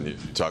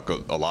You talk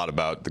a lot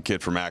about the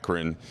kid from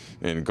Akron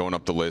and going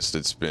up the list.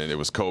 It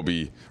was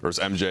Kobe, or it's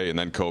MJ, and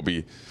then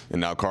Kobe,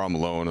 and now Karl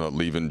Malone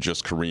leaving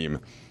just Kareem.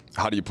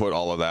 How do you put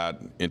all of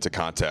that into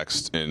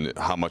context, and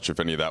how much, if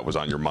any, of that was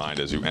on your mind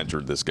as you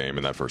entered this game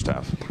in that first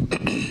half?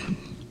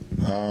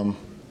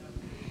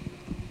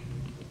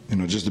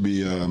 Just to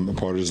be a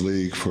part of this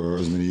league for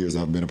as many years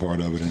I've been a part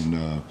of it,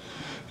 and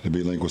to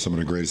be linked with some of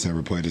the greatest that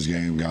ever played this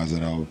game, guys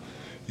that I've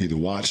either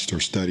watched or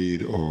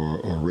studied or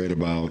read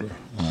about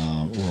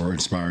or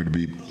inspired to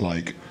be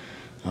like.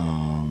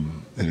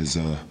 It is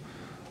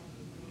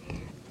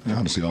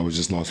honestly, I was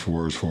just lost for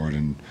words for it,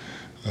 and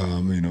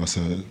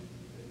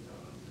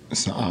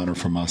it's an honor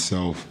for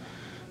myself,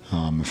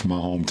 and for my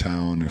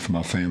hometown, and for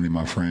my family,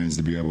 my friends,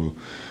 to be able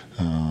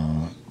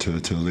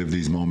to live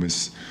these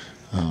moments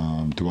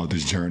throughout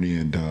this journey,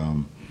 and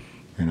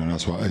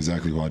that's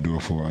exactly what I do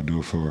it for. I do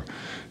it for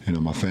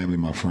my family,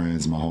 my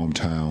friends, my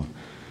hometown,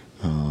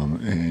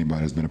 and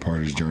anybody that's been a part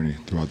of this journey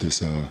throughout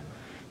this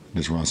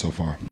run so far.